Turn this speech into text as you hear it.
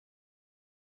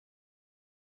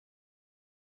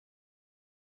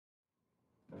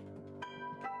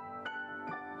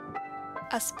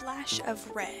A Splash of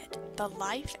Red, The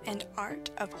Life and Art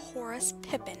of Horace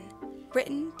Pippin,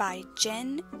 written by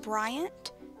Jen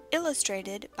Bryant,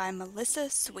 illustrated by Melissa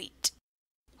Sweet.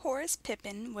 Horace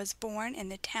Pippin was born in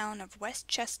the town of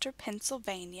Westchester,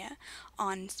 Pennsylvania,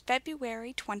 on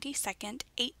February 22nd,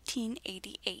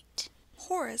 1888.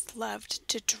 Horace loved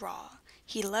to draw.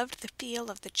 He loved the feel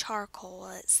of the charcoal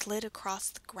as it slid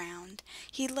across the ground.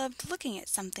 He loved looking at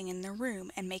something in the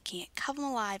room and making it come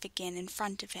alive again in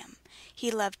front of him. He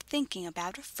loved thinking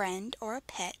about a friend or a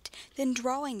pet, then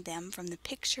drawing them from the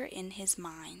picture in his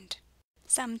mind.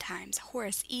 Sometimes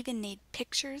Horace even made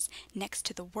pictures next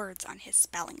to the words on his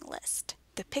spelling list.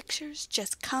 The pictures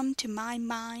just come to my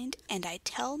mind, and I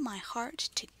tell my heart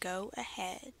to go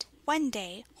ahead. One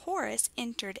day, Horace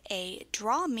entered a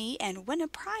Draw Me and Win a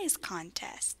Prize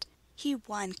contest. He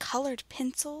won colored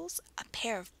pencils, a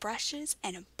pair of brushes,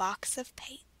 and a box of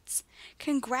paints.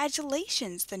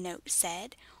 Congratulations, the note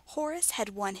said. Horace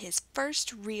had won his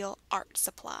first real art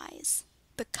supplies.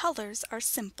 The colors are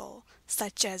simple,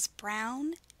 such as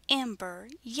brown, amber,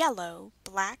 yellow,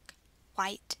 black,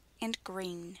 white, and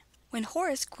green. When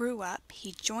Horace grew up,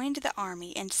 he joined the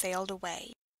army and sailed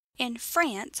away. In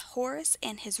France, Horace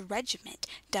and his regiment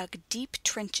dug deep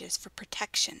trenches for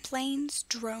protection. Planes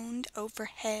droned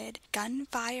overhead,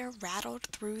 gunfire rattled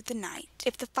through the night.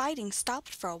 If the fighting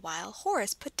stopped for a while,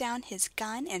 Horace put down his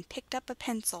gun and picked up a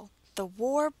pencil. The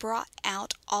war brought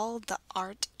out all the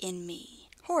art in me.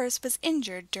 Horace was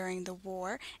injured during the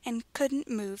war and couldn't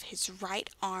move his right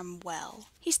arm well.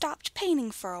 He stopped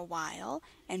painting for a while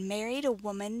and married a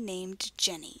woman named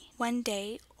Jenny. One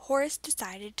day, Horace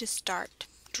decided to start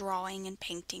drawing and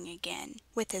painting again.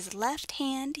 With his left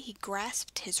hand, he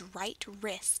grasped his right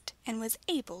wrist and was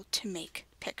able to make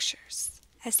pictures.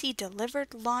 As he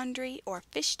delivered laundry or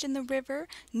fished in the river,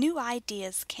 new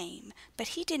ideas came, but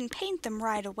he didn't paint them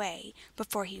right away.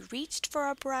 Before he reached for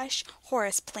a brush,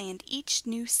 Horace planned each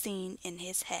new scene in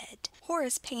his head.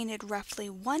 Horace painted roughly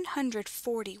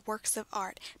 140 works of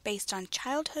art based on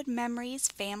childhood memories,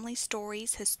 family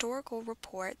stories, historical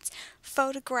reports,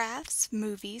 photographs,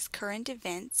 movies, current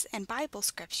events, and Bible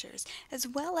scriptures, as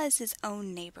well as his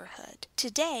own neighborhood.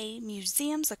 Today,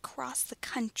 museums across the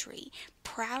country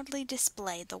proudly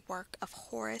display the work of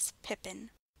Horace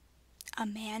Pippin, a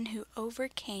man who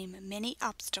overcame many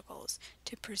obstacles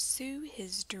to pursue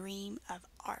his dream of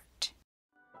art.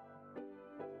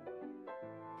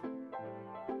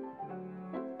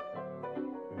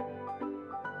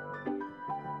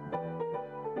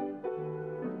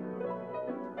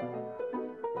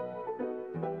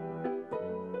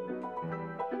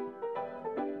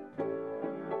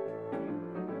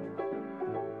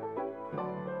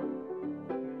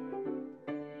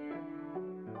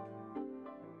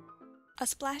 A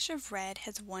Splash of Red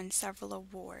has won several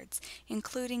awards,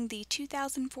 including the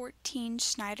 2014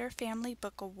 Schneider Family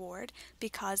Book Award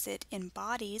because it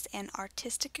embodies an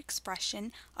artistic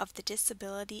expression of the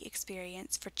disability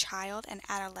experience for child and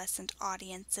adolescent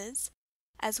audiences,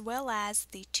 as well as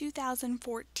the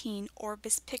 2014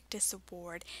 Orbis Pictus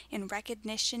Award in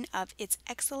recognition of its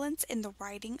excellence in the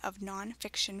writing of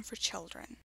nonfiction for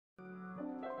children.